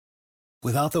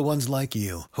Without the ones like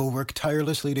you, who work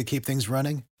tirelessly to keep things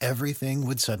running, everything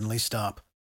would suddenly stop.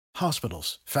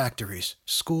 Hospitals, factories,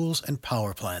 schools, and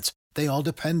power plants, they all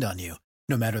depend on you.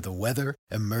 No matter the weather,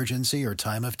 emergency, or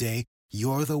time of day,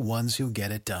 you're the ones who get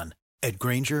it done. At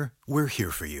Grainger, we're here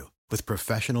for you with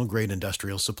professional-grade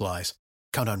industrial supplies.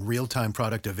 Count on real-time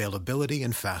product availability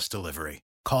and fast delivery.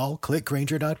 Call,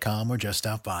 clickgrainger.com, or just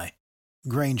stop by.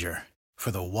 Grainger, for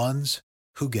the ones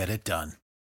who get it done.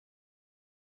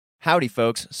 Howdy,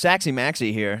 folks. Saxy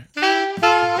Maxie here.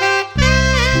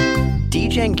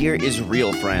 DGen Gear is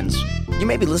real, friends. You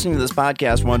may be listening to this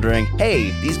podcast wondering, hey,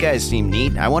 these guys seem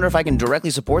neat. I wonder if I can directly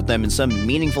support them in some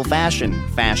meaningful fashion.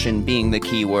 Fashion being the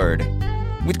key word.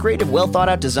 With creative,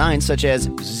 well-thought-out designs such as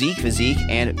Zeek Physique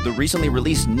and the recently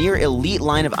released Near Elite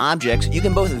line of objects, you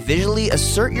can both visually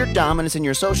assert your dominance in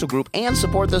your social group and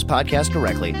support this podcast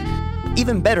directly.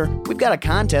 Even better, we've got a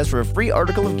contest for a free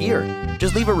article of gear.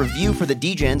 Just leave a review for the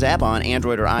DGens app on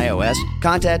Android or iOS.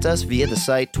 Contact us via the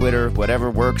site, Twitter, whatever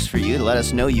works for you to let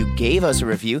us know you gave us a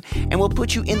review, and we'll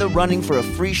put you in the running for a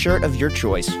free shirt of your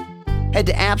choice. Head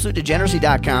to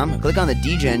AbsoluteDegeneracy.com, click on the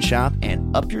DGen shop,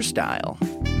 and up your style.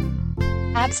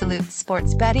 Absolute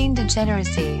Sports Betting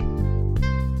Degeneracy.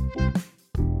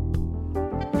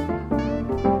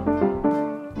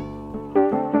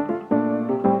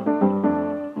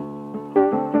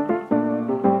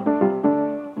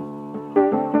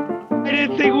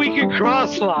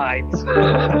 Cross lines.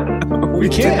 We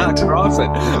did not cross it.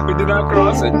 We did not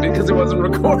cross it because it wasn't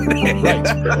recorded. Right.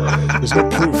 There's no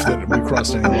proof that we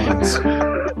crossed any lines.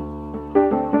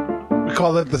 We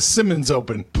call that the Simmons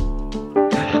Open.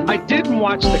 I didn't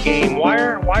watch the game.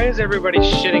 Why is everybody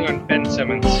shitting on Ben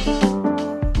Simmons?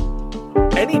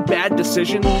 Any bad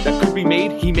decision that could be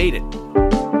made, he made it.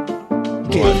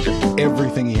 Gave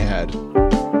everything he had.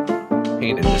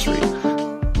 Pain industry.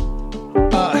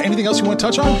 Anything else you want to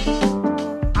touch on?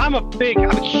 I'm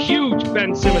a huge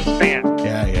Ben Simmons fan.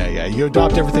 Yeah. You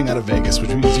adopt everything out of Vegas,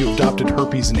 which means you adopted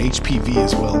herpes and HPV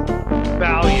as well.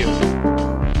 Value.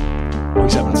 Oh,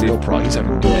 he's having a real problem. He's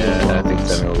having I think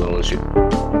he's having a little issue.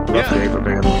 Rough day for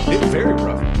him. It's very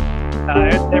rough.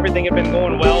 Everything had been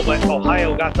going well, but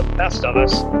Ohio got the best of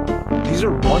us. These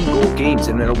are one-goal games,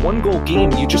 and in a one-goal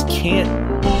game, you just can't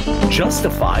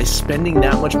justify spending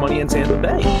that much money in Tampa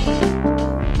Bay.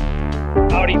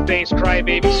 Howdy face,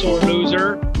 crybaby, sore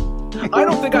loser. I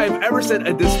don't think I've ever said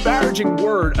a disparaging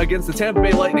word against the Tampa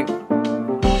Bay Lightning.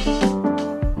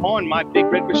 On my big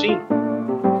red machine.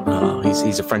 Oh,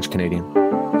 he's a French-Canadian.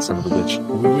 Son of a bitch.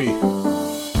 Oui.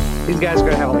 These guys are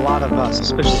going to have a lot of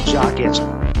suspicious jock itch.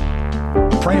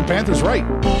 Praying Panther's right.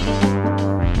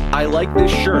 I like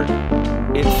this shirt.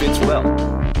 It fits well.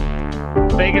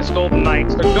 Vegas Golden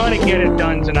Knights, they're going to get it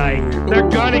done tonight. They're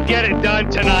going to get it done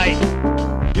tonight.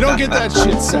 You don't get that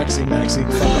shit, Sexy Maxie.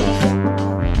 He's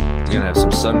going to have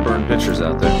some sunburned pictures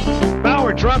out there.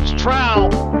 Bauer drops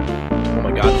trowel. Oh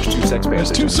my God, there's two Sex Panthers.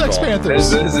 There's two Sex Panthers.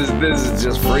 This is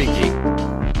just freaky.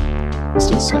 I'm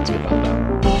still salty about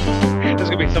that. This is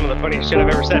going to be some of the funniest shit I've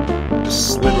ever said.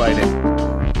 Just slid right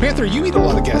in. Panther, you eat a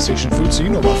lot of gas station food, so you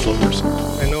know about floaters.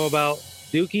 I know about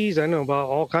dookies. I know about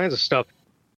all kinds of stuff.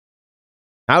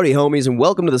 Howdy, homies, and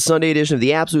welcome to the Sunday edition of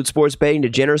the Absolute Sports Betting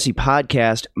Degeneracy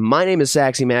podcast. My name is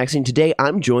Saxy Maxie, and today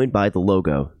I'm joined by the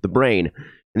logo, the brain,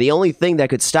 and the only thing that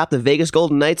could stop the Vegas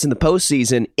Golden Knights in the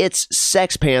postseason. It's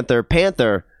Sex Panther.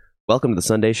 Panther, welcome to the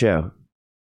Sunday show.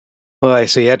 Boy,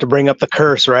 so you had to bring up the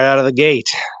curse right out of the gate.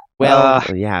 Well,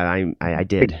 yeah, I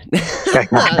did.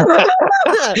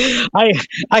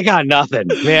 I got nothing,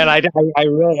 man. I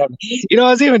really have. I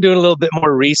was even doing a little bit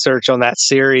more research on that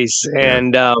series,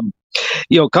 and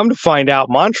come to find out,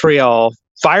 Montreal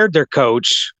fired their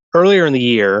coach earlier in the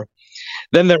year.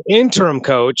 Then their interim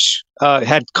coach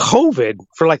had COVID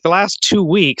for like the last 2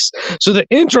 weeks. So the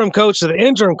interim coach is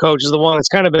the one that's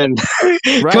kind of been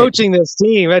coaching this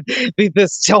team.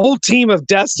 This whole team of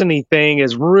destiny thing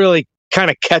is really kind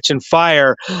of catching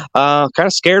fire. Kind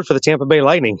of scared for the Tampa Bay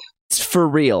Lightning. It's for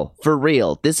real.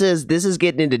 This is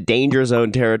getting into danger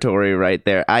zone territory right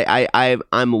there.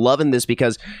 I'm loving this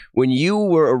because when you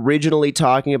were originally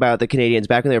talking about the Canadiens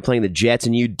back when they were playing the Jets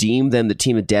and you deemed them the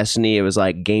team of destiny, it was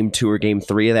like game 2 or game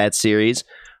 3 of that series.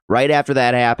 Right after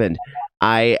that happened,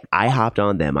 I hopped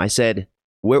on them. I said,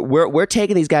 we're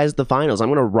taking these guys to the finals. I'm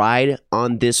going to ride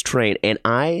on this train, and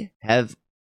I have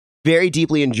very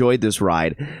deeply enjoyed this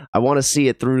ride. I want to see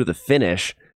it through to the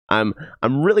finish. I'm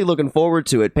really looking forward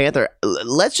to it. Panther,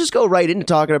 let's just go right into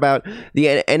talking about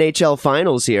the NHL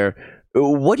Finals here.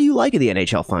 What do you like of the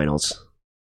NHL Finals?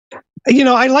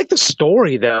 I like the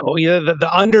story though. The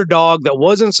underdog that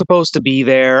wasn't supposed to be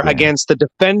there against the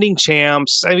defending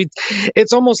champs. I mean,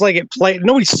 it's almost like it played.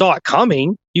 Nobody saw it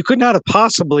coming. You could not have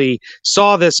possibly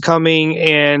saw this coming.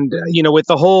 And with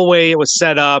the whole way it was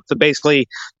set up, basically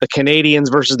the Canadians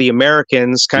versus the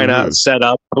Americans kind of set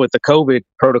up with the COVID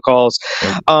protocols.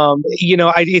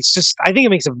 It's just, I think it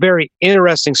makes a very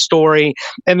interesting story.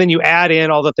 And then you add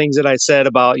in all the things that I said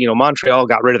about Montreal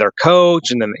got rid of their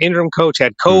coach, and then the interim coach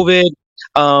had COVID.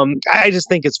 I just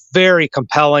think it's very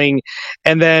compelling.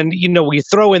 And then, we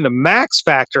throw in the Max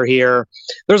factor here.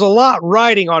 There's a lot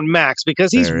riding on Max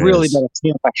because he's really been a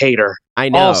Tampa hater. I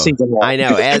know. All season long. I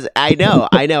know.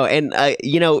 I know. And,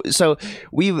 so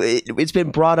it's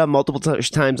been brought up multiple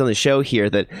times on the show here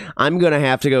that I'm going to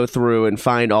have to go through and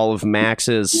find all of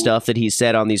Max's stuff that he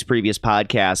said on these previous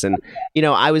podcasts. And,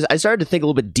 I started to think a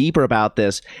little bit deeper about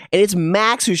this, and it's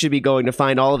Max who should be going to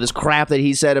find all of this crap that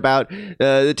he said about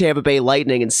the Tampa Bay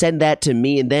Lightning and send that to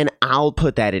me, and then I'll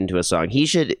put that into a song.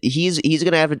 He's going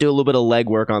to have to do a little bit of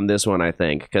legwork on this one, I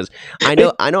think, because I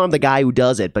know I'm the guy who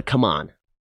does it, but come on.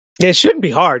 It shouldn't be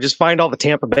hard. Just find all the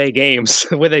Tampa Bay games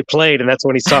where they played, and that's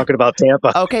when he's talking about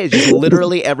Tampa. Okay, just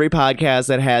literally every podcast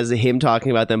that has him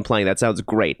talking about them playing. That sounds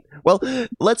great. Well,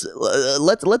 let's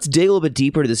dig a little bit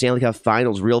deeper to the Stanley Cup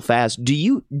Finals real fast. Do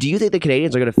you think the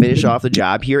Canadians are going to finish off the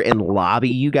job here and lobby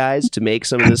you guys to make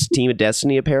some of this Team of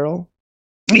Destiny apparel?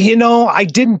 I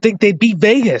didn't think they'd beat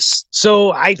Vegas,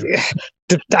 so I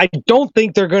don't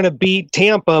think they're going to beat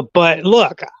Tampa. But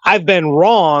look, I've been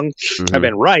wrong. Mm-hmm. I've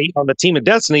been right on the Team of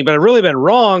Destiny, but I've really been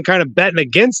wrong, kind of betting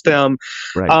against them.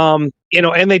 Right.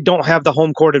 And they don't have the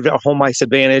home ice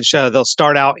advantage. They'll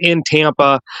start out in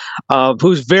Tampa,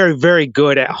 who's very, very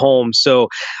good at home. So,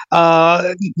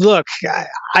 look,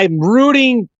 I'm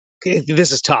rooting.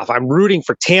 This is tough. I'm rooting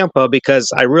for Tampa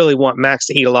because I really want Max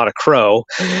to eat a lot of crow.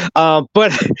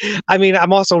 But I mean,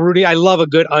 I'm also rooting. I love a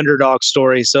good underdog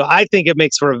story. So I think it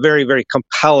makes for a very, very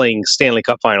compelling Stanley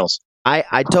Cup Finals.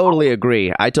 I totally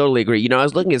agree. I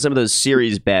was looking at some of those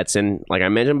series bets, and like I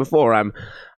mentioned before,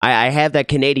 I have that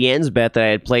Canadiens bet that I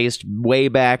had placed way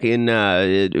back in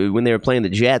when they were playing the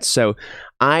Jets. So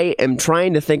I am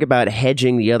trying to think about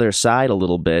hedging the other side a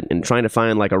little bit and trying to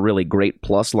find like a really great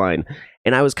plus line.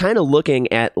 And I was kind of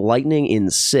looking at Lightning in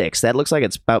 6. That looks like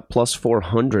it's about plus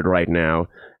 400 right now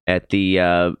at the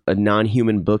a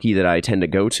non-human bookie that I tend to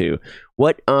go to.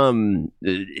 What do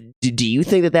you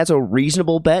think that that's a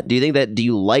reasonable bet? Do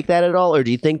you like that at all, or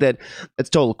do you think that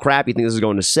that's total crap? You think this is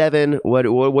going to 7? What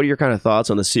are your kind of thoughts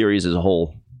on the series as a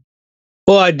whole?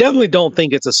 Well, I definitely don't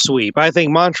think it's a sweep. I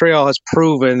think Montreal has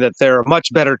proven that they're a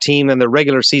much better team than the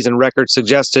regular season record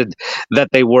suggested that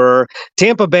they were.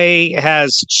 Tampa Bay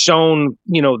has shown,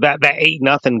 that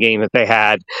 8-0 game that they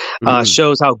had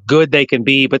shows how good they can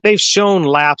be, but they've shown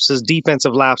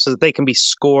defensive lapses that they can be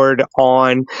scored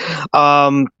on.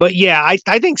 But yeah,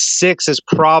 I think 6 is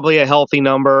probably a healthy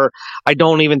number. I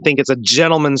don't even think it's a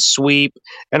gentleman's sweep,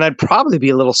 and I'd probably be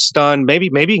a little stunned. Maybe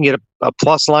you can get a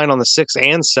plus line on the 6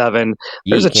 and 7.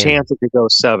 There's a chance it could go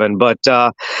 7, but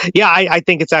I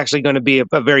think it's actually going to be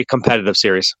a very competitive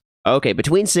series. Okay,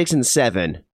 between 6 and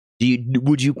 7,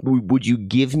 would you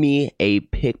give me a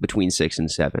pick between 6 and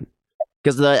 7?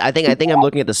 Because I think I'm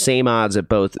looking at the same odds at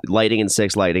both Lightning in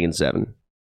 6, Lightning in 7.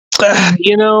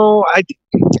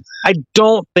 I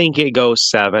don't think it goes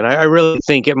 7. I really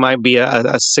think it might be a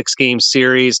 6-game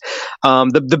series.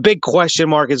 The big question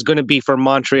mark is going to be for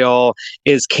Montreal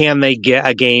is, can they get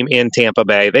a game in Tampa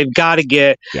Bay? They've got to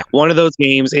get one of those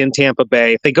games in Tampa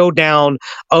Bay. If they go down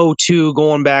 0-2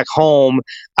 going back home,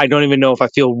 I don't even know if I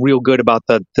feel real good about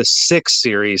the 6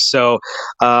 series. So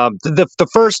the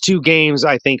first 2 games,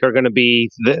 I think, are going to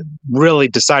be the really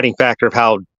deciding factor of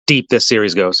how deep this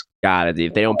series goes. Got it.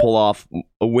 If they don't pull off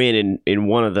a win in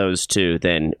one of those 2,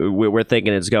 then we're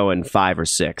thinking it's going 5 or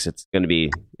 6. It's going to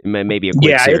be maybe a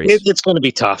quick series. It's going to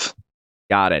be tough.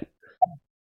 Got it.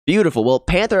 Beautiful. Well,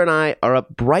 Panther and I are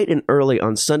up bright and early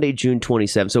on Sunday, June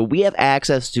 27th, so we have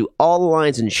access to all the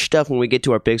lines and stuff when we get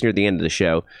to our picks near the end of the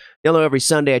show. You'll know every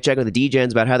Sunday I check with the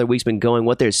DJs about how their week's been going,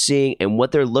 what they're seeing, and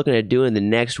what they're looking at doing the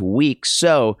next week.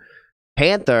 So,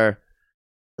 Panther,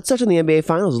 let's touch on the NBA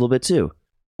Finals a little bit too.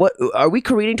 What are we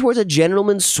careening towards a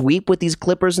gentleman's sweep with these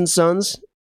Clippers and Suns?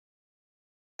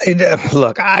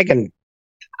 Look,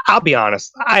 I'll be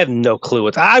honest. I have no clue.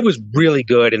 I was really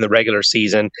good in the regular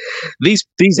season. These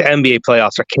NBA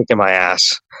playoffs are kicking my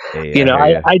ass.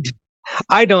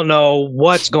 I don't know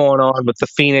what's going on with the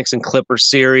Phoenix and Clippers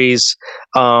series.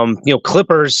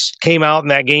 Clippers came out in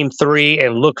that game 3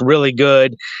 and looked really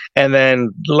good. And then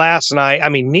last night, I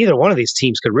mean, neither one of these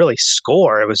teams could really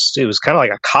score. It was kind of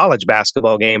like a college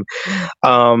basketball game.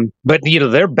 But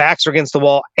their backs are against the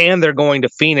wall and they're going to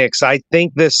Phoenix. I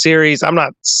think this series, I'm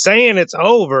not saying it's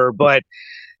over, but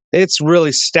it's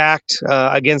really stacked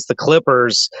against the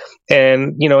Clippers.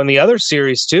 And, in the other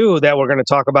series, too, that we're going to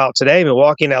talk about today,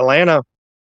 Milwaukee and Atlanta.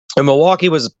 And Milwaukee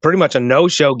was pretty much a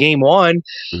no-show game 1.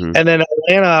 Mm-hmm. And then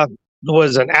Atlanta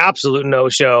was an absolute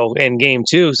no-show in game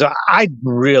 2. So I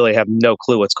really have no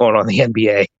clue what's going on in the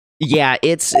NBA. Yeah,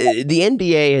 it's the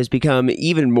NBA has become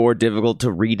even more difficult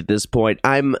to read at this point.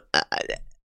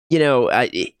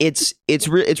 It's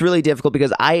really difficult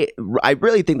because I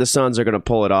really think the Suns are going to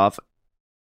pull it off.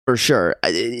 For sure.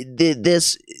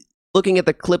 This looking at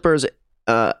the Clippers,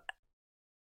 I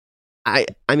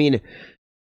mean,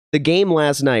 the game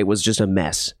last night was just a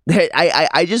mess.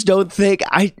 I just don't think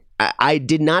I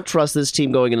did not trust this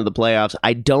team going into the playoffs.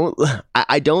 I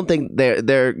don't think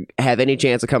they have any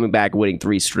chance of coming back and winning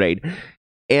 3 straight.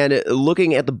 And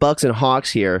looking at the Bucks and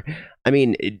Hawks here, I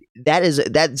mean,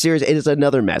 that series is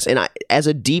another mess. And as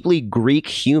a deeply Greek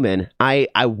human, I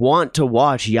want to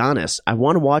watch Giannis. I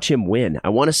want to watch him win. I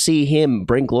want to see him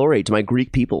bring glory to my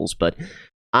Greek peoples. But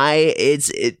I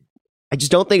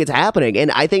just don't think it's happening.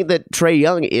 And I think that Trae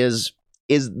Young is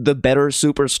the better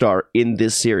superstar in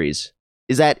this series.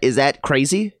 Is that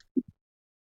crazy?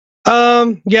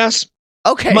 Yes.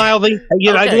 Okay. Mildly.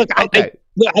 Okay.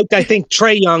 I think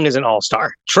Trae Young is an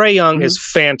all-star. Trae Young is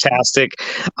fantastic.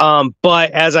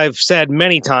 But as I've said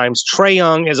many times, Trae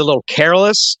Young is a little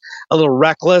careless, a little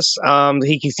reckless.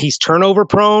 He's turnover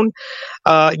prone.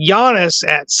 Giannis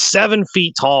at 7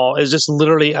 feet tall is just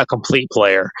literally a complete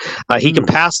player. He can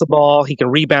pass the ball, he can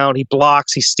rebound, he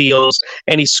blocks, he steals,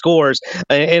 and he scores.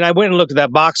 And I went and looked at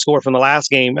that box score from the last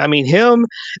game. I mean, him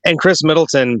and Chris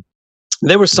Middleton,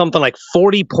 there was something like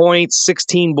 40 points,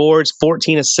 16 boards,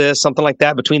 14 assists, something like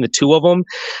that between the two of them.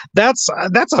 That's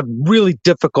a really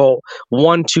difficult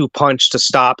 1-2 punch to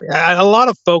stop. A lot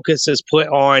of focus is put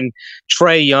on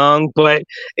Trae Young, but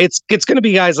it's going to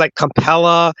be guys like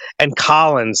Capella and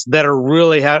Collins that are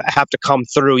really have to come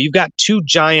through. You've got 2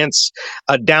 giants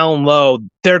down low.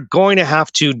 They're going to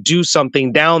have to do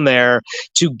something down there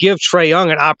to give Trae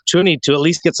Young an opportunity to at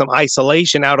least get some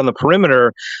isolation out on the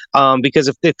perimeter. Because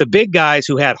if the big guys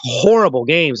who had horrible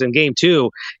games in game 2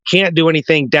 can't do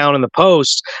anything down in the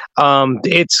post,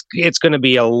 it's going to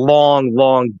be a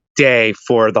long day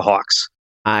for the Hawks.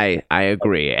 I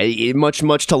agree.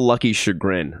 Much to Lucky's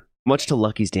chagrin. Much to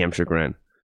Lucky's damn chagrin.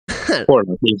 Poor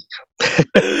Lucky.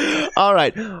 All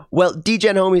right. Well,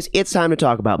 DGen homies, it's time to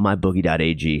talk about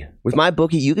MyBookie.ag. With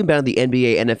MyBookie, you can bet on the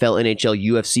NBA, NFL, NHL,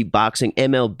 UFC, boxing,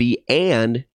 MLB,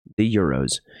 and the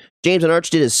Euros. James and Arch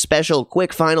did a special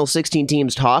quick final 16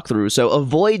 teams talk through, so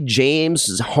avoid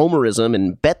James' homerism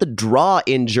and bet the draw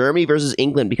in Germany versus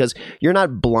England because you're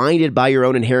not blinded by your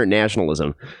own inherent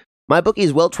nationalism. MyBookie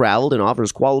is well-traveled and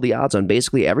offers quality odds on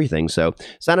basically everything, so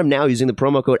sign up now using the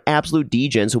promo code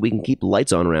AbsoluteDGen so we can keep the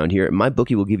lights on around here.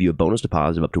 MyBookie will give you a bonus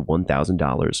deposit of up to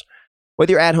 $1,000.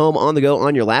 Whether you're at home, on the go,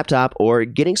 on your laptop, or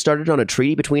getting started on a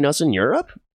treaty between us and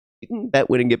Europe, you can bet,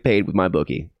 win, and get paid with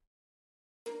MyBookie.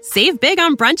 Save big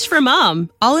on brunch for mom,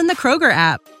 all in the Kroger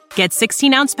app. Get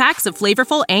 16-ounce packs of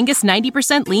flavorful Angus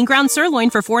 90% lean ground sirloin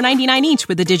for $4.99 each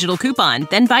with a digital coupon.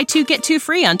 Then buy 2, get 2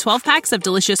 free on 12 packs of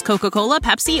delicious Coca-Cola,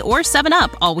 Pepsi, or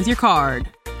 7-Up, all with your card.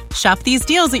 Shop these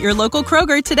deals at your local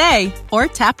Kroger today, or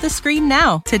tap the screen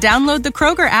now to download the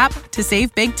Kroger app to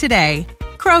save big today.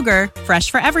 Kroger, fresh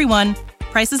for everyone.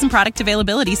 Prices and product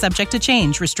availability subject to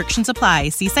change. Restrictions apply.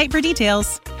 See site for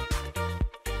details.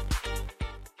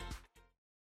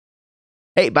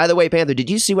 Hey, by the way, Panther, did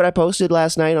you see what I posted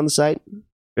last night on the site?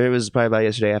 It was probably about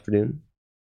yesterday afternoon.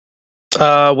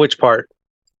 Which part?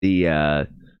 The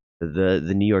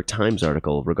New York Times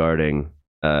article regarding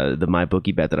the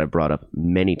MyBookie bet that I brought up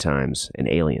many times and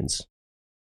aliens.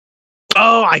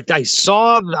 Oh, I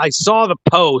saw the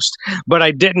post, but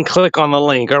I didn't click on the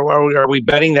link. Are we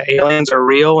betting that aliens are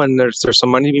real and there's some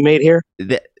money to be made here?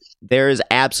 There is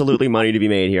absolutely money to be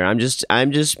made here. I'm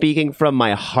just speaking from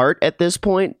my heart at this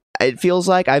point. It feels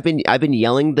like I've been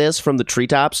yelling this from the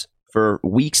treetops for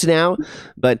weeks now,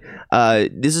 but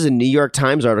this is a New York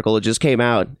Times article. It just came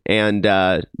out, and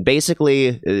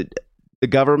basically the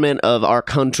government of our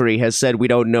country has said we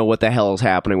don't know what the hell is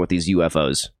happening with these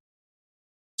UFOs.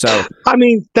 So I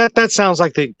mean that sounds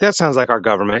like our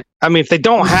government. I mean, if they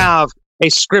don't have a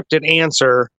scripted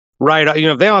answer, right?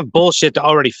 If they don't have bullshit to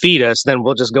already feed us, then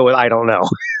we'll just go with I don't know.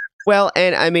 Well,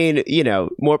 and I mean,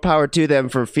 more power to them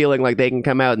for feeling like they can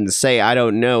come out and say, I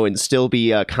don't know, and still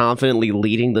be confidently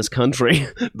leading this country.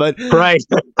 But right.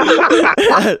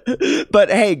 But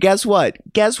hey, guess what?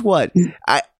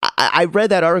 I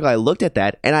read that article, I looked at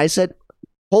that, and I said,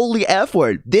 holy F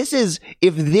word.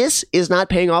 If this is not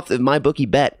paying off the MyBookie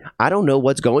bet, I don't know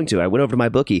what's going to. I went over to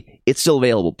MyBookie. It's still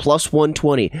available. Plus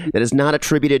 120. That is not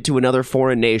attributed to another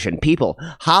foreign nation. People,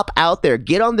 hop out there.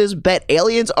 Get on this bet.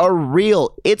 Aliens are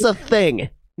real. It's a thing.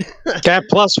 That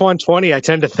plus 120, I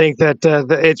tend to think that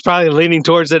it's probably leaning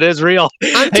towards it is real.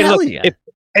 I'm telling you.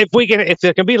 If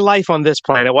there can be life on this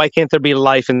planet, why can't there be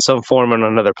life in some form on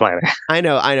another planet? I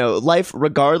know. Life,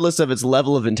 regardless of its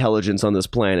level of intelligence on this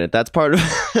planet, that's part of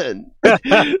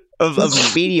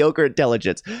mediocre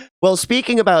intelligence. Well,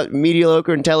 speaking about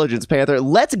mediocre intelligence, Panther,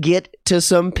 let's get to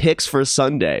some picks for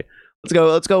Sunday.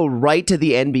 Let's go right to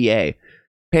the NBA.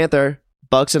 Panther,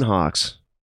 Bucks and Hawks.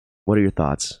 What are your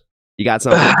thoughts? You got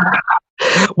something?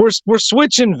 We're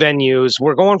switching venues.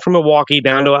 We're going from Milwaukee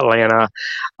down to Atlanta.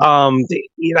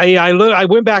 I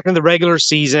went back in the regular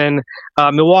season.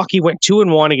 Milwaukee went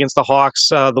 2-1 against the Hawks.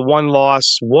 The one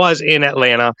loss was in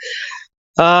Atlanta.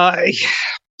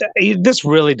 This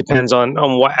really depends on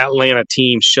what Atlanta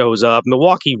team shows up.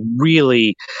 Milwaukee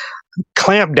really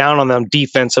clamped down on them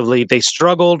defensively. They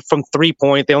struggled from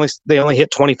 3-point. They only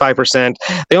hit 25%.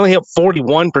 They only hit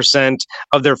 41%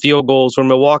 of their field goals, where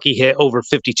Milwaukee hit over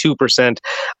 52%.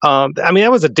 That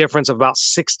was a difference of about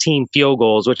 16 field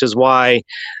goals, which is why,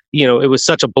 it was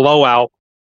such a blowout.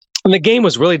 And the game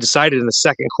was really decided in the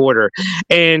second quarter.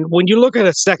 And when you look at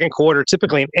a second quarter,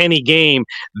 typically in any game,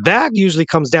 that usually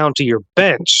comes down to your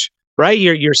bench. Right,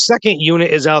 your second unit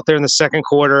is out there in the second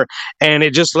quarter, and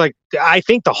it just I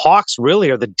think the Hawks really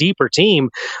are the deeper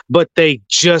team, but they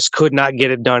just could not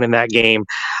get it done in that game.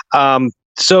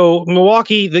 So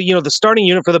Milwaukee, the starting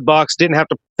unit for the Bucks they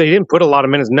didn't put a lot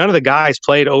of minutes. None of the guys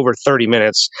played over 30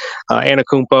 minutes.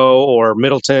 Antetokounmpo or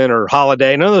Middleton or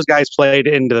Holiday, none of those guys played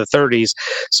into the 30s.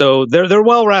 So they're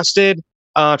well rested.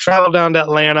 Travel down to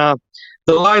Atlanta.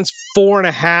 The line's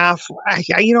 4.5. I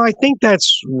think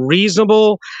that's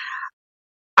reasonable.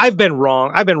 I've been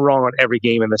wrong. I've been wrong on every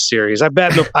game in this series. I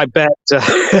took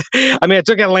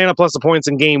Atlanta plus the points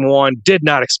in game 1. Did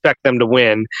not expect them to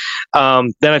win.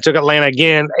 Then I took Atlanta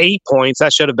again, 8 points.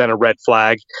 That should have been a red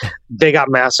flag. They got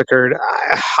massacred.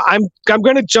 I'm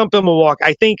going to jump in Milwaukee.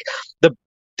 I think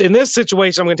in this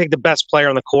situation, I'm going to take the best player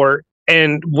on the court.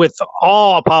 And with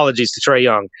all apologies to Trae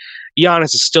Young,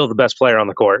 Giannis is still the best player on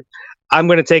the court. I'm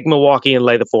going to take Milwaukee and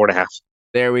lay the 4.5.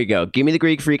 There we go. Give me the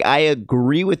Greek Freak. I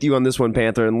agree with you on this one,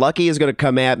 Panther. And Lucky is going to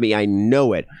come at me. I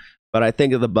know it. But I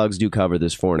think that the Bucks do cover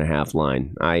this 4.5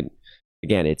 line.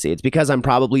 Again, it's because I'm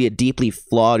probably a deeply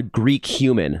flawed Greek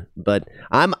human. But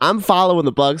I'm following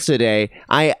the Bucks today.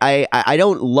 I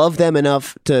don't love them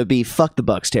enough to be fuck the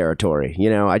Bucks territory.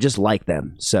 I just like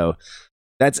them. So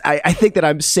I think that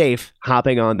I'm safe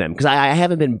hopping on them because I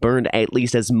haven't been burned at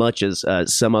least as much as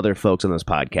some other folks on this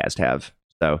podcast have.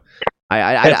 So.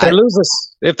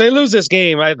 If they lose this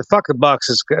game, the fuck the Bucks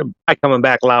is coming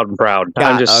back loud and proud.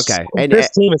 Okay. And this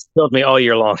team has killed me all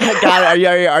year long. God,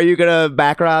 are you gonna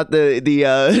back out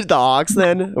the Hawks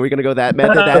then? Are we gonna go that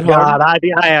method? That hard?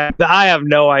 I have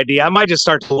no idea. I might just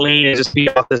start to lean and just be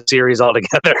off the series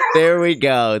altogether. There we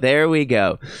go.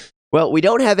 Well, we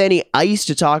don't have any ice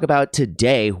to talk about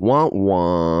today. Wah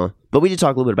wah. But we did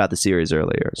talk a little bit about the series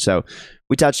earlier, so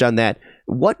we touched on that.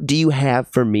 What do you have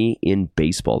for me in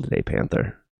baseball today,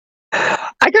 Panther?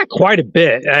 I got quite a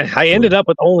bit. I ended up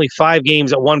with only 5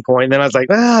 games at one point, and then I was like,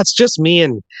 it's just me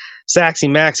and Saxy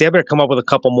Maxi. I better come up with a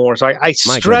couple more. So I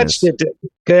stretched it.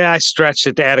 I stretched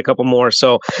it to add a couple more.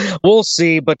 So we'll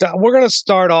see. But we're going to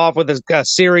start off with a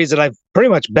series that I've pretty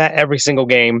much bet every single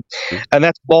game, and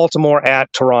that's Baltimore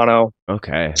at Toronto.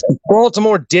 Okay.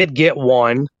 Baltimore did get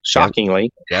one,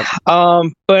 shockingly. Yep.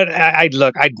 But I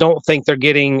don't think they're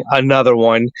getting another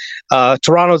one.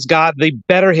 Toronto's got the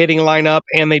better hitting lineup,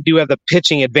 and they do have the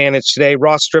pitching advantage today.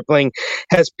 Ross Stripling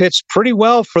has pitched pretty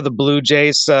well for the Blue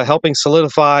Jays, helping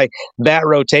solidify that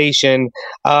rotation.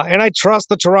 And I trust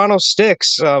the Toronto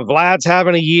Sticks. Vlad's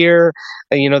having a year.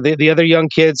 The other young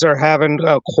kids are having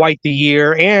quite the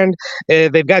year. And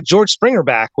they've got George Springer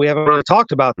back. We haven't really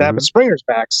talked about that, but Springer's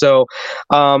back. So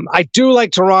I do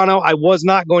like Toronto. I was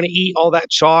not going to eat all that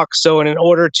chalk. So in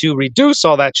order to reduce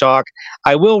all that chalk,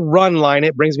 I will run line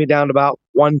it. Brings me down to about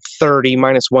 130,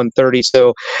 minus 130.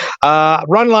 So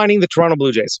run lining the Toronto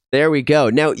Blue Jays. There we go.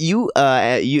 Now, you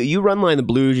run line the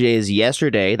Blue Jays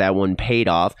yesterday. That one paid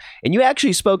off. And you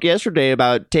actually spoke yesterday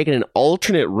about taking an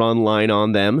alternate run line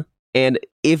on them. And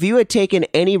if you had taken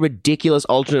any ridiculous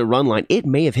alternate run line, it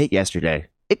may have hit yesterday.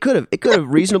 It could have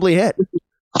reasonably hit.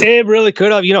 It really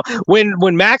could have.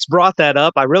 When Max brought that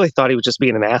up, I really thought he was just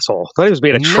being an asshole. I thought he was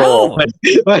being a troll.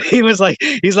 But he's like,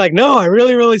 no, I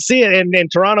really, really see it.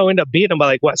 And Toronto ended up beating him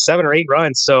by 7 or 8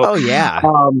 runs. So, oh yeah,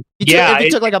 if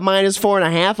you took like a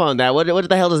 -4.5 on that, what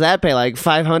the hell does that pay? Like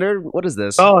 500? What is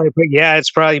this? Oh yeah,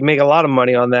 it's probably make a lot of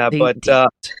money on that. But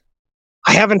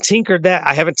I haven't tinkered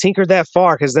that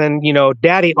far because then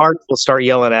Daddy Art will start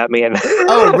yelling at me. And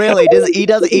oh really? He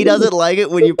doesn't like it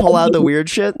when you pull out the weird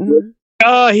shit.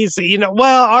 Oh,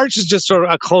 Arch is just sort of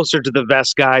a closer to the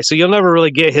vest guy, so you'll never really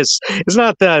get his. It's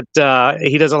not that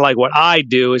he doesn't like what I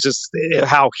do; it's just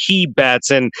how he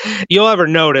bets, and you'll ever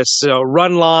notice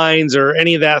run lines or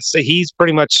any of that. So he's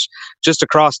pretty much just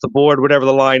across the board. Whatever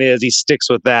the line is, he sticks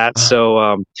with that. So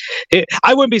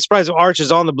I wouldn't be surprised if Arch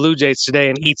is on the Blue Jays today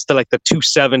and eats the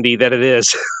 270 that it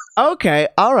is. Okay,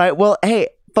 all right. Well, hey,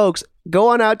 folks, go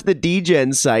on out to the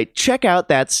DGen site, check out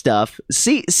that stuff,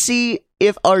 see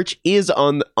if Arch is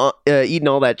on eating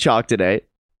all that chalk today.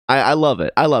 I love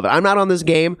it. I'm not on this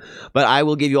game, but I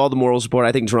will give you all the moral support.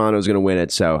 I think Toronto's going to win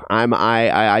it, so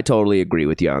I totally agree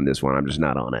with you on this one. I'm just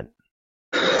not on it.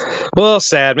 Well,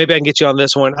 sad. Maybe I can get you on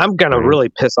this one. I'm going to really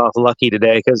piss off Lucky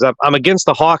today because I'm against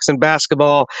the Hawks in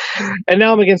basketball, and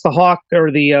now I'm against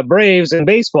the Braves in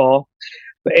baseball.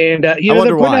 And they're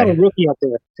putting out a rookie out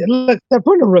there. Look, they're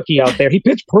putting a rookie out there. He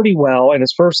pitched pretty well in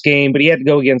his first game, but he had to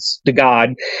go against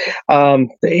DeGod.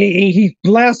 He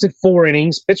lasted 4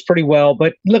 innings, pitched pretty well.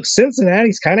 But look,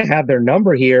 Cincinnati's kind of had their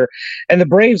number here, and the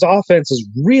Braves' offense is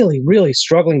really, really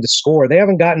struggling to score. They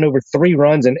haven't gotten over 3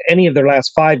 runs in any of their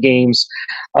last 5 games.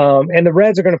 And the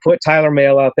Reds are going to put Tyler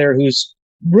Mahle out there, who's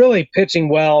really pitching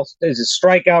well. Is a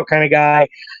strikeout kind of guy.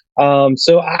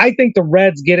 So I think the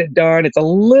Reds get it done. It's a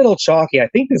little chalky. I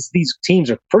think these teams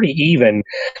are pretty even,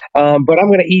 but I'm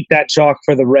going to eat that chalk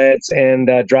for the Reds and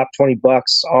drop $20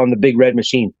 on the Big Red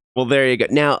Machine. Well, there you go.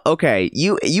 Now, okay,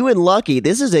 you and Lucky,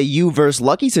 this is a you versus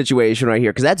Lucky situation right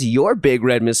here because that's your Big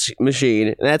Red Machine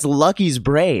and that's Lucky's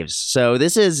Braves. So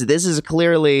this is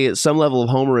clearly some level of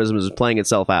homerism is playing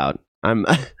itself out.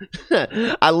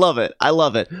 I love it.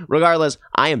 Regardless,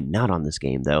 I am not on this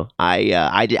game though.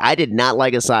 I did not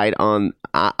like a side on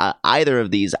either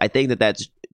of these. I think that's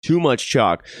too much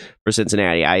chalk for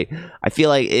Cincinnati. I feel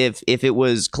like if it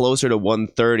was closer to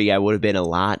 130, I would have been a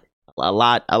lot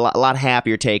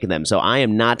happier taking them. So I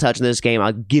am not touching this game.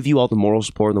 I'll give you all the moral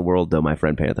support in the world, though, my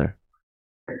friend Panther.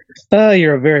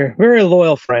 You're a very, very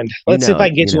loyal friend. Let's see if I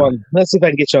can get you on. Let's see if I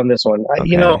can get you on this one.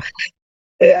 Okay.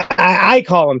 I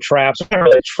call them traps. They're not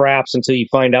really traps until you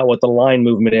find out what the line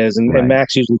movement is. And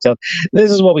Max usually tells,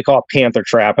 this is what we call a Panther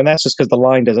trap. And that's just because the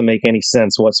line doesn't make any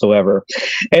sense whatsoever.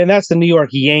 And that's the New York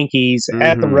Yankees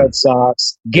at the Red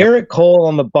Sox. Garrett Cole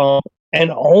on the bump and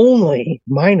only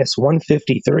minus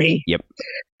 153. Yep.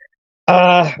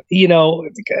 A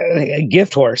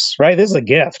gift horse, right? This is a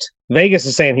gift. Vegas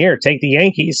is saying, here, take the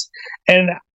Yankees. And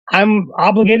I'm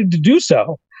obligated to do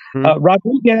so.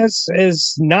 Rodriguez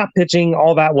is not pitching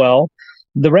all that well.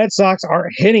 The Red Sox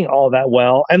aren't hitting all that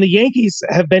well. And the Yankees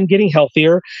have been getting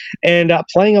healthier and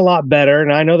playing a lot better.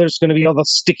 And I know there's going to be all the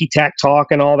sticky tack talk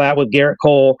and all that with Garrett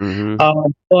Cole.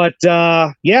 But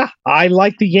I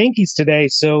like the Yankees today.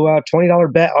 So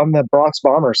 $20 bet on the Bronx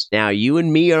Bombers. Now, you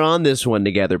and me are on this one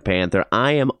together, Panther.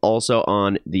 I am also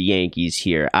on the Yankees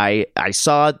here. I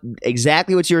saw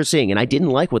exactly what you were seeing, and I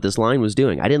didn't like what this line was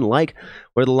doing. I didn't like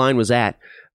where the line was at.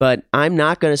 But I'm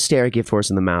not going to stare a gift horse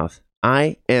in the mouth.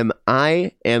 I am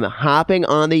hopping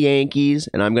on the Yankees,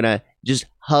 and I'm going to just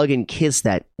hug and kiss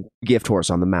that gift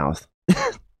horse on the mouth.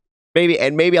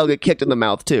 maybe I'll get kicked in the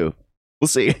mouth, too. We'll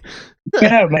see.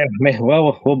 Yeah, man.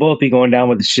 Well, we'll both be going down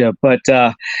with the ship. But,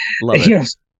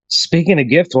 speaking of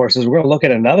gift horses, we're going to look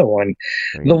at another one.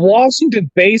 The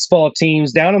Washington baseball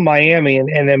teams down in Miami,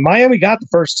 and then Miami got the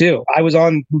first 2. I was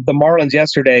on the Marlins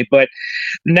yesterday, but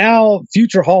now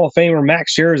future Hall of Famer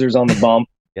Max Scherzer's on the bump.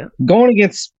 Going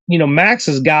against,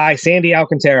 Max's guy, Sandy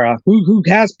Alcantara, who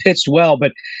has pitched well,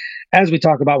 but as we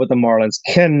talk about with the Marlins,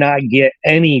 cannot get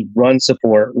any run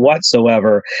support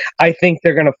whatsoever. I think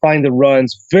they're going to find the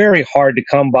runs very hard to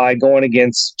come by going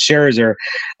against Scherzer.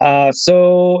 This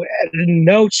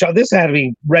had to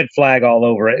be red flag all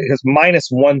over it because minus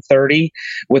 130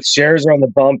 with Scherzer on the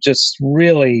bump just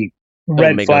really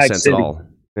red flag. No sense at all.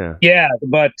 Yeah,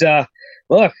 but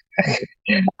look,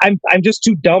 I'm just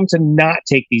too dumb to not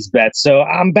take these bets. So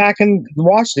I'm back in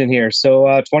Washington here. So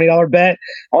 $20 bet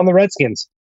on the Redskins.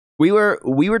 We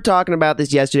were talking about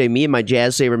this yesterday, me and my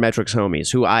Jazz Sabermetrics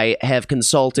homies, who I have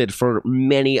consulted for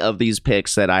many of these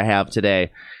picks that I have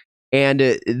today.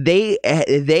 And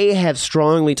they have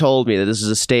strongly told me that this is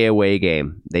a stay away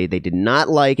game. They did not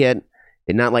like it.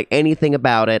 Did not like anything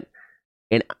about it.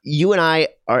 And you and I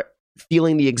are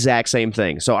feeling the exact same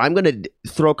thing. So I'm going to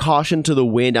throw caution to the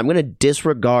wind. I'm going to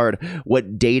disregard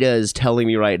what data is telling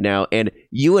me right now. And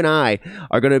you and I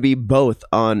are going to be both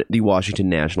on the Washington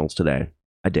Nationals today.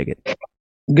 I dig it.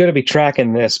 I'm going to be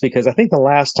tracking this because I think the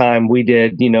last time we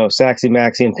did, Saxy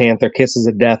Maxie and Panther Kisses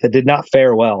of Death, it did not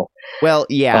fare well. Well,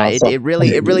 yeah, it really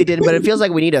did. But it feels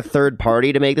like we need a third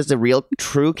party to make this a real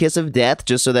true kiss of death,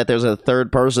 just so that there's a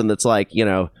third person that's like,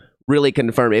 really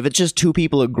confirmed. If it's just two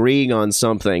people agreeing on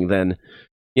something, then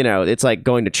it's like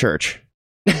going to church.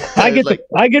 I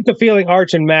get the feeling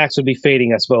Arch and Max would be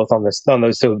fading us both on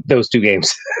those two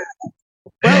games.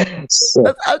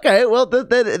 Well, okay. Well,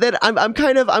 then I'm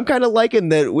kind of liking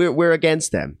that we're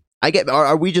against them.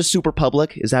 Are we just super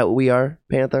public? Is that what we are,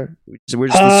 Panther? We're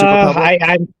just the super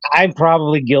public. I'm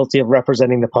probably guilty of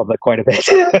representing the public quite a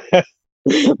bit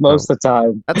most of the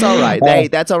time. That's all right. Hey,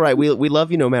 that's all right. We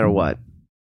love you no matter what.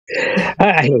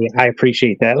 I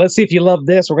appreciate that. Let's see if you love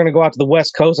this. We're going to go out to the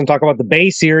West Coast and talk about the Bay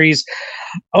Series.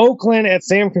 Oakland at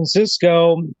San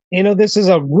Francisco. This is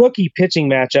a rookie pitching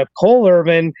matchup. Cole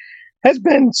Irvin has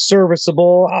been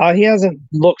serviceable. He hasn't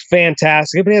looked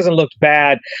fantastic, but he hasn't looked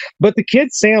bad. But the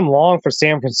kid Sam Long for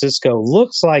San Francisco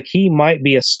looks like he might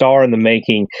be a star in the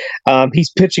making.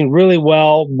 He's pitching really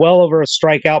well over a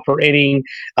strikeout per inning.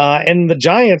 And the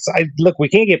Giants, we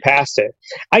can't get past it.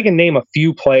 I can name a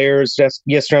few players, just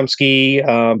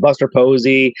Yastrzemski, Buster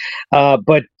Posey.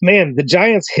 But man, the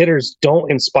Giants hitters don't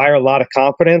inspire a lot of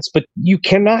confidence, but you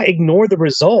cannot ignore the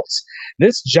results.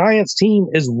 This Giants team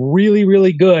is really,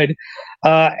 really good.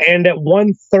 And at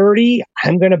 130,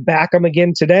 I'm going to back them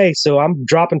again today. So I'm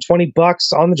dropping $20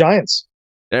 on the Giants.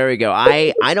 There we go.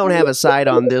 I don't have a side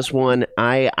on this one.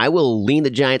 I will lean the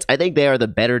Giants. I think they are the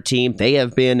better team. They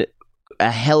have been a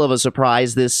hell of a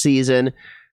surprise this season.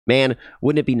 Man,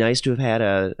 wouldn't it be nice to have had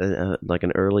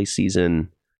an early season,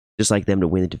 just like them to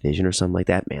win the division or something like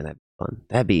that? Man, that'd be fun.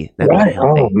 That'd be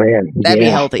healthy. Oh man, that'd be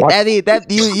healthy.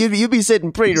 You'd be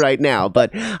sitting pretty right now.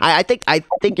 But I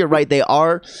think you're right. They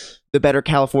are the better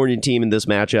Californian team in this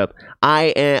matchup.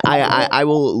 I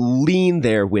will lean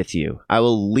there with you.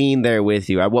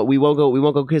 We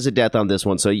won't go kiss of death on this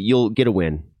one. So you'll get a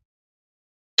win.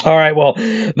 All right. Well,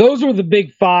 those were the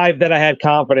big five that I had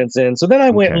confidence in. So then I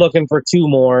went looking for two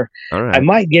more. All right. I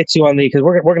might get you on because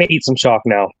we're going to eat some chalk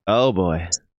now. Oh boy.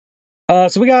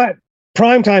 So we got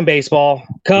primetime baseball.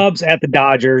 Cubs at the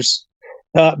Dodgers.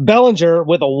 Bellinger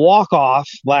with a walk-off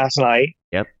last night.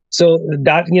 Yep. So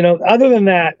other than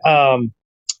that,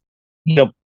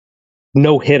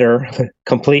 no hitter,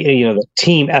 completely, the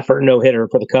team effort no hitter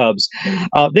for the Cubs.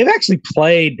 They've actually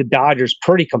played the Dodgers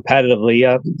pretty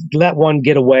competitively. Let one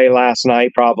get away last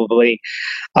night, probably.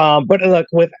 But look,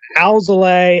 with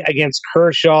Alzolay against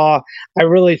Kershaw, I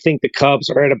really think the Cubs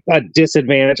are at a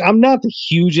disadvantage. I'm not the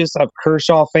hugest of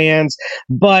Kershaw fans,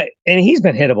 and he's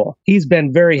been hittable. He's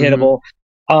been very hittable.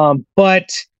 But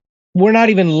we're not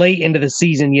even late into the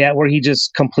season yet where he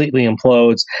just completely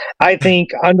implodes. I think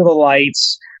under the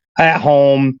lights, at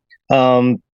home,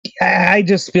 I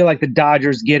just feel like the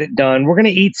Dodgers get it done. We're going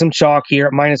to eat some chalk here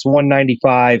at minus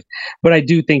 195, but I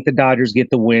do think the Dodgers get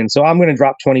the win. So I'm going to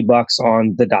drop $20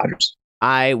 on the Dodgers.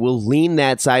 I will lean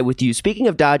that side with you. Speaking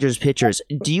of Dodgers pitchers,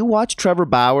 do you watch Trevor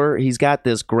Bauer? He's got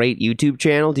this great YouTube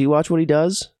channel. Do you watch what he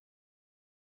does?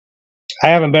 I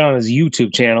haven't been on his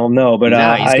YouTube channel, no, but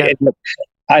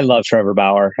I love Trevor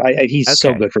Bauer. He's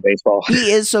so good for baseball.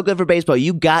 He is so good for baseball.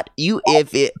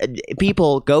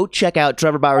 People go check out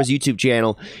Trevor Bauer's YouTube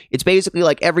channel. It's basically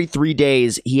like every 3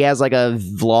 days he has like a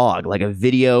vlog, like a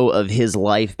video of his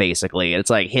life, basically. And it's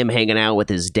like him hanging out with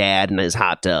his dad in his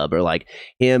hot tub, or like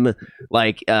him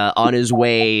on his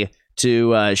way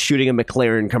to shooting a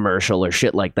McLaren commercial or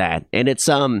shit like that. And it's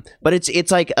but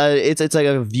it's like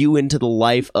a view into the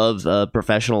life of a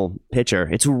professional pitcher.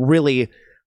 It's really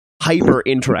hyper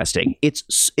interesting.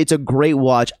 It's a great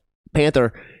watch.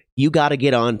 Panther, you got to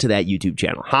get on to that YouTube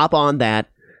channel. Hop on that.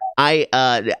 I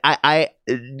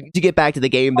to get back to the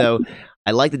game though,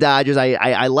 I like the Dodgers.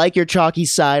 I like your chalky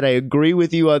side. I agree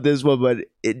with you on this one, but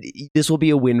this will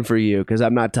be a win for you because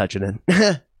I'm not touching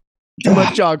it. Too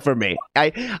much chalk for me.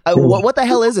 What the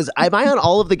hell is this? Am I on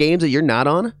all of the games that you're not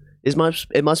on? It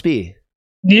must be.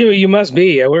 You must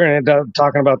be. We're going to end up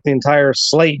talking about the entire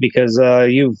slate because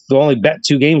you've only bet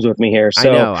 2 games with me here.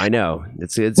 So I know.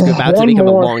 It's about to become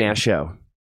a long ass show.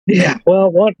 Yeah.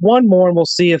 Well, one more, and we'll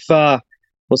see if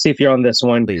you're on this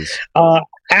one. Please.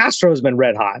 Astros been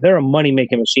red hot. They're a money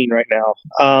making machine right now.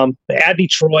 At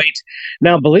Detroit.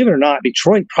 Now, believe it or not,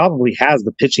 Detroit probably has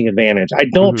the pitching advantage. I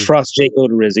don't trust Jake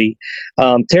Odorizzi.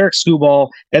 Tarek Skubal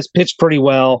has pitched pretty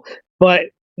well, but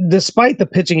despite the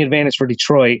pitching advantage for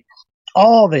Detroit,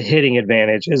 all the hitting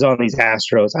advantage is on these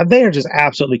Astros. They are just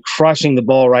absolutely crushing the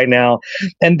ball right now,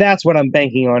 and that's what I'm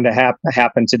banking on to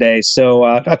happen today. So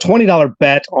a $20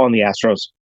 bet on the Astros.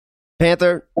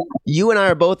 Panther, you and I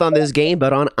are both on this game,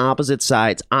 but on opposite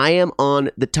sides. I am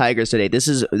on the Tigers today. This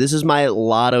is my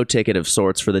lotto ticket of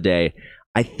sorts for the day.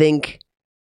 I think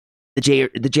the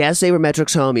Jazz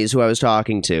Sabermetrics homies who I was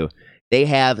talking to, they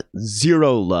have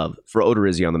zero love for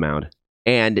Odorizzi on the mound.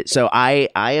 And so I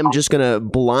am just going to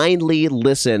blindly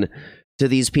listen to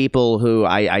these people who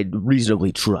I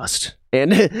reasonably trust. And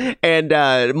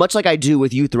much like I do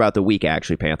with you throughout the week,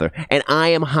 actually, Panther. And I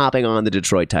am hopping on the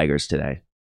Detroit Tigers today.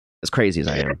 As crazy as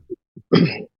I am.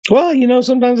 Well,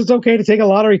 sometimes it's okay to take a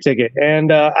lottery ticket. And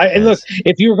look,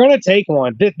 if you're going to take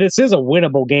one, this is a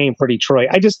winnable game for Detroit.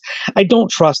 I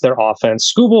don't trust their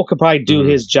offense. Skubal could probably do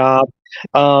his job.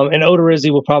 And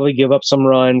Odorizzi will probably give up some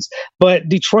runs, but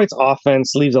Detroit's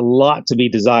offense leaves a lot to be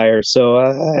desired.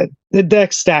 So the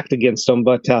deck's stacked against them.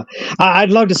 But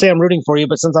I'd love to say I'm rooting for you,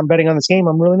 but since I'm betting on this game,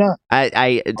 I'm really not.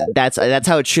 That's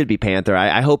how it should be, Panther.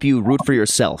 I hope you root for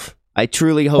yourself. I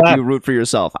truly hope you root for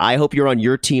yourself. I hope you're on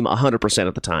your team 100%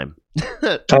 of the time.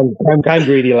 I'm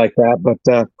greedy like that,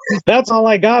 but that's all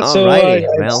I got. So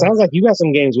it sounds like you got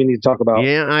some games we need to talk about.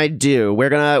 Yeah, I do. We're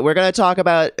gonna talk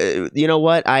about. You know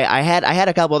what? I had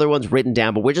a couple other ones written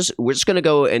down, but we're just gonna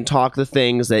go and talk the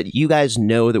things that you guys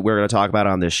know that we're gonna talk about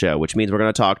on this show, which means we're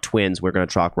gonna talk Twins. We're gonna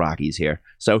talk Rockies here.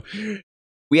 So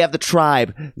we have the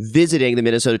Tribe visiting the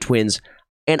Minnesota Twins.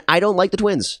 And I don't like the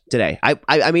Twins today.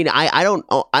 I mean, I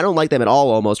don't like them at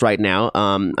all almost right now.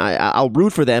 I'll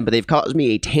root for them, but they've caused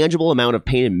me a tangible amount of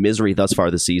pain and misery thus far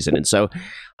this season. And so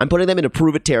I'm putting them into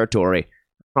prove it territory.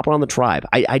 Hop on the Tribe.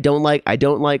 I don't like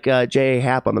J.A.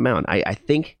 Happ on the mound. I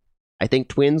think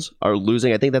Twins are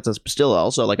losing. I think that's still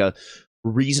also like a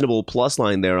reasonable plus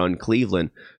line there on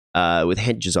Cleveland with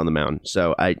Hedges on the mound.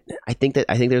 So I think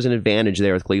there's an advantage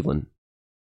there with Cleveland.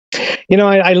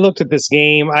 I looked at this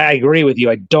game. I agree with you.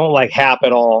 I don't like Happ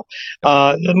at all.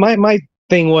 My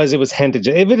thing was it was Hentges.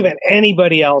 If it had been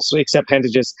anybody else except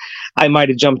Hentges, I might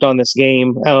have jumped on this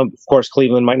game. Of course,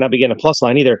 Cleveland might not be getting a plus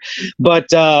line either. But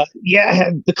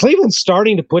the Cleveland's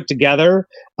starting to put together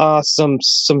some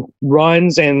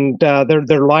runs, and their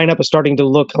lineup is starting to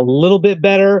look a little bit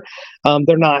better.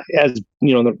 They're not as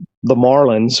the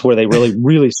Marlins where they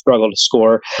really struggle to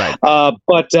score. Right.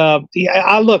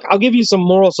 I'll give you some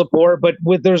moral support, but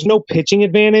there's no pitching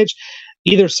advantage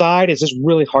either side. It's just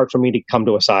really hard for me to come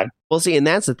to a side. Well, see, and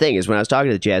that's the thing is when I was talking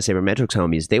to the Jazz Sabermetrics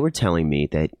homies, they were telling me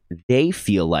that they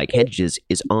feel like Hedges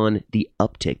is on the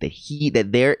uptick,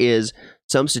 that there is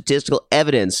some statistical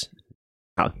evidence.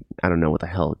 I don't know what the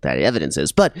hell that evidence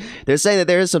is, but they're saying that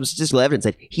there is some statistical evidence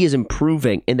that he is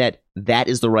improving and that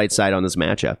is the right side on this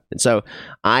matchup. And so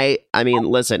I mean,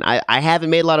 listen, I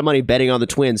haven't made a lot of money betting on the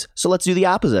Twins, so let's do the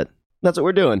opposite. That's what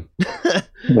we're doing.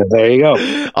 There you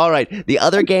go. All right. The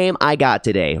other game I got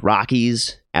today,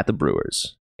 Rockies at the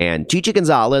Brewers. And Chichi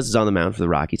Gonzalez is on the mound for the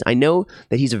Rockies. I know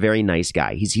that he's a very nice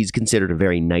guy. He's considered a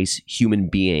very nice human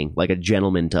being, like a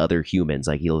gentleman to other humans.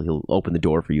 Like he'll open the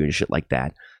door for you and shit like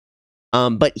that.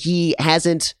 But he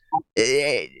hasn't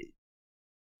been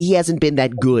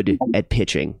that good at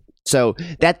pitching. So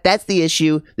that's the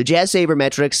issue. The Jazz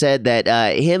Sabermetrics said that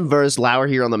him versus Lauer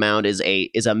here on the mound is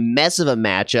a mess of a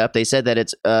matchup. They said that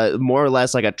it's more or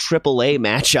less like a AAA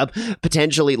matchup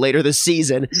potentially later this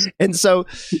season. And so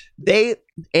they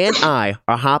and I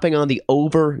are hopping on the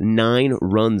over 9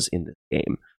 runs in this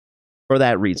game for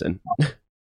that reason.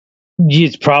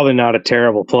 It's probably not a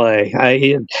terrible play.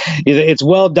 It's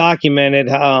well documented,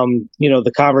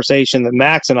 the conversation that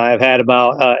Max and I have had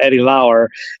about Eddie Lauer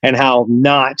and how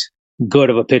not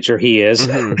good of a pitcher he is.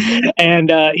 Mm-hmm.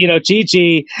 And,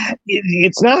 Chichi,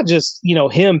 it's not just,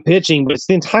 him pitching, but it's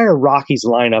the entire Rockies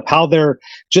lineup, how they're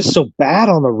just so bad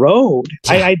on the road.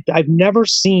 I've never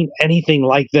seen anything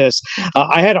like this.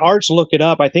 I had Arch look it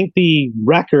up. I think the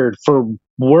record for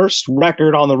worst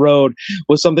record on the road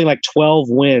was something like 12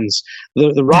 wins.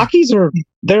 The Rockies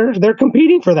they're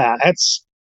competing for that. That's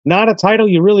not a title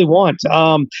you really want.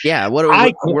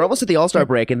 We're almost at the All-Star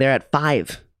break and they're at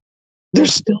 5. They're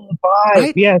still at 5.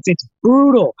 Right? Yeah, it's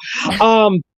brutal.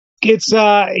 It's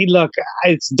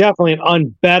definitely an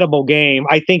unbettable game.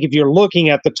 I think if you're looking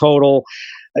at the total,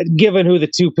 given who the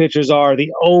two pitchers are,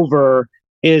 the over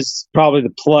is probably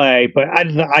the play, but I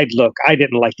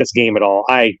didn't like this game at all.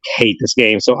 I hate this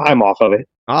game, so I'm off of it.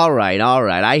 All right.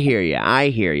 I hear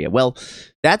you. Well,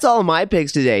 that's all my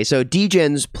picks today. So,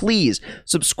 DGens, please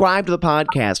subscribe to the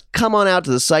podcast. Come on out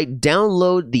to the site.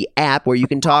 Download the app where you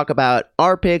can talk about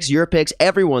our picks, your picks,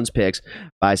 everyone's picks.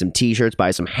 Buy some t-shirts,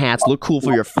 buy some hats. Look cool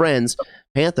for your friends.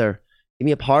 Panther, give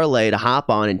me a parlay to hop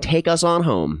on and take us on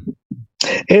home.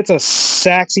 It's a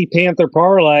Saxy Panther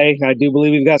parlay. I do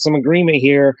believe we've got some agreement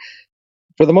here.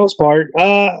 For the most part,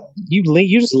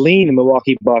 you just lean the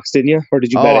Milwaukee Bucks, didn't you? Or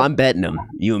did you bet it? I'm betting them.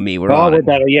 You and me, we're on it.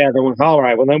 Yeah, all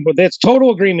right. Well, then that's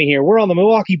total agreement here. We're on the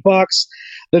Milwaukee Bucks,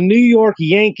 the New York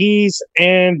Yankees,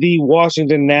 and the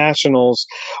Washington Nationals.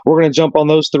 We're going to jump on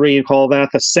those three and call that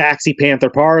the Saxy Panther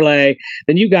parlay.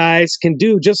 Then you guys can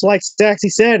do just like Saxy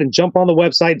said and jump on the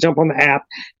website, jump on the app,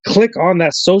 click on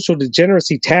that social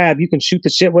degeneracy tab. You can shoot the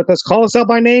shit with us. Call us out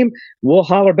by name. We'll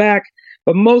holler back.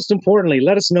 But most importantly,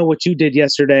 let us know what you did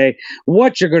yesterday,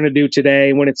 what you're going to do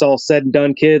today when it's all said and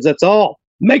done, kids. That's all.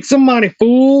 Make some money,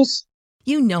 fools.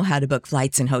 You know how to book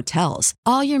flights and hotels.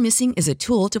 All you're missing is a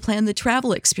tool to plan the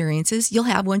travel experiences you'll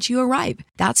have once you arrive.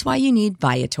 That's why you need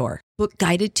Viator. Book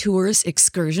guided tours,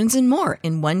 excursions, and more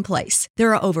in one place.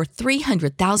 There are over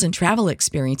 300,000 travel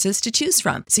experiences to choose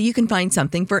from, so you can find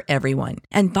something for everyone.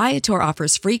 And Viator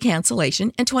offers free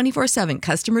cancellation and 24/7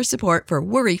 customer support for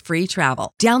worry-free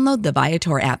travel. Download the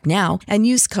Viator app now and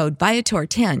use code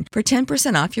Viator10 for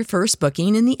 10% off your first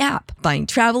booking in the app. Find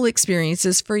travel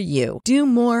experiences for you. Do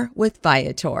more with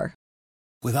Viator.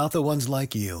 Without the ones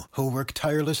like you, who work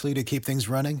tirelessly to keep things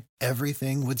running,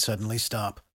 everything would suddenly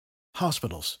stop.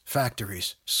 Hospitals,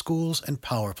 factories, schools, and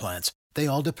power plants, they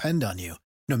all depend on you.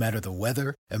 No matter the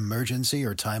weather, emergency,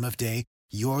 or time of day,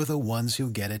 you're the ones who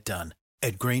get it done.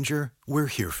 At Grainger, we're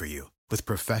here for you with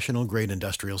professional-grade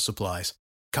industrial supplies.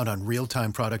 Count on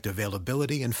real-time product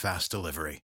availability and fast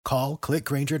delivery. Call, click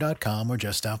Grainger.com, or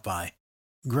just stop by.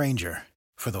 Grainger,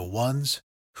 for the ones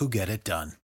who get it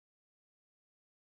done.